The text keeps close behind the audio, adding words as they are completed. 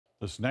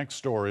This next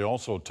story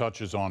also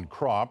touches on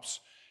crops.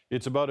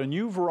 It's about a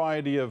new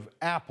variety of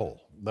apple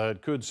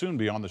that could soon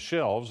be on the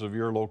shelves of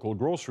your local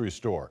grocery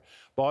store.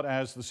 But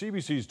as the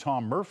CBC's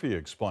Tom Murphy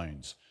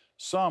explains,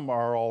 some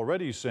are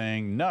already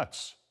saying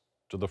nuts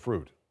to the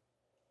fruit.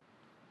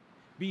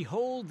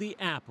 Behold the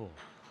apple,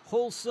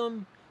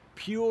 wholesome,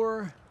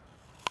 pure,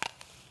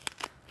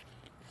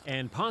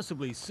 and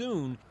possibly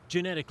soon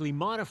genetically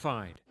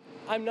modified.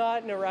 I'm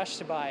not in a rush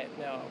to buy it,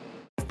 no.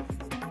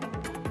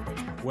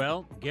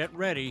 Well, get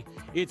ready.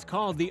 It's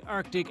called the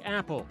Arctic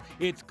apple.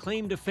 Its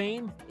claim to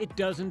fame, it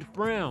doesn't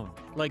brown,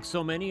 like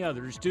so many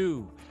others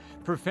do.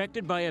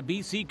 Perfected by a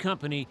BC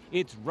company,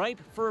 it's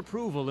ripe for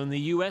approval in the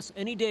U.S.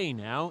 any day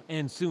now,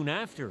 and soon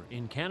after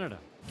in Canada.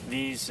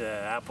 These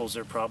apples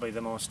are probably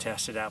the most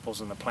tested apples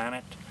on the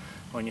planet.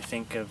 When you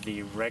think of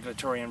the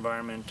regulatory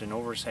environment and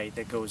oversight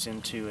that goes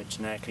into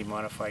genetically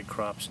modified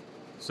crops.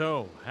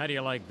 So, how do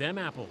you like them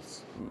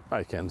apples?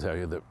 I can tell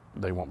you that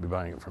they won't be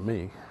buying it from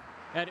me.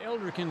 At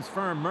Eldrick's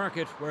farm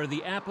market, where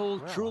the apple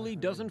truly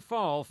doesn't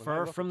fall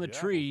far from the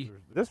tree.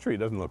 This tree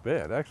doesn't look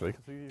bad, actually.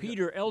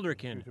 Peter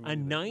Eldrick, a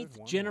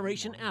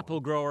ninth-generation apple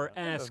grower,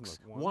 asks,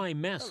 why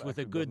mess with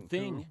a good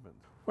thing?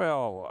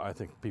 Well, I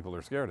think people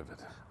are scared of it.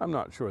 I'm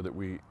not sure that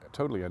we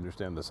totally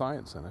understand the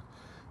science in it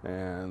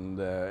and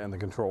the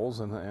controls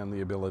and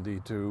the ability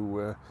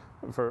to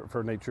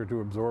for nature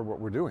to absorb what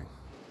we're doing.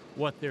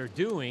 What they're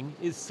doing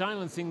is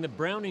silencing the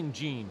browning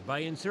gene by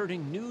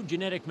inserting new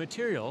genetic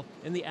material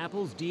in the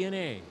apple's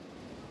DNA.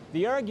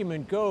 The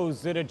argument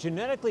goes that a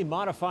genetically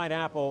modified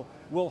apple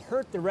will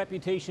hurt the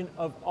reputation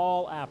of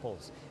all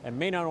apples and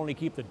may not only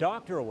keep the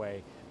doctor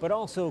away, but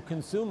also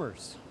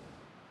consumers.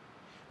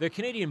 The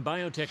Canadian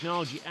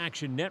Biotechnology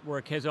Action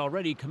Network has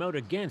already come out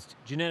against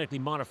genetically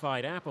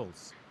modified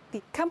apples.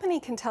 The company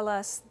can tell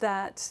us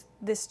that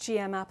this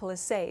GM apple is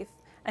safe,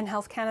 and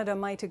Health Canada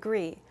might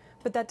agree.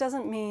 But that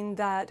doesn't mean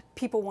that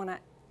people want to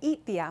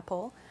eat the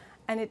apple,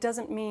 and it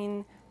doesn't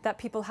mean that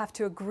people have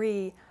to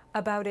agree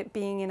about it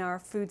being in our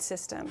food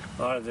system.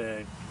 A lot of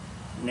the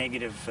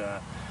negative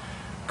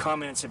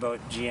comments about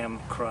GM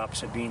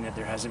crops have been that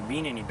there hasn't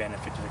been any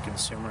benefit to the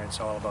consumer.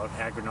 It's all about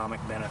agronomic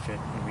benefit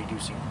and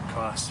reducing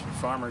costs for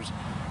farmers,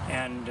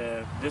 and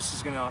this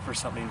is going to offer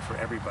something for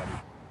everybody.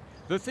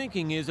 The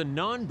thinking is a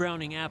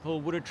non-browning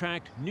apple would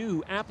attract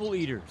new apple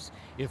eaters.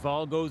 If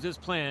all goes as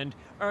planned,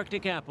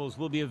 Arctic apples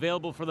will be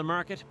available for the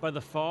market by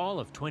the fall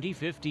of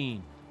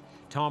 2015.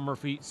 Tom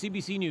Murphy,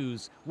 CBC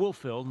News,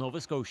 Wolfville,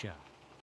 Nova Scotia.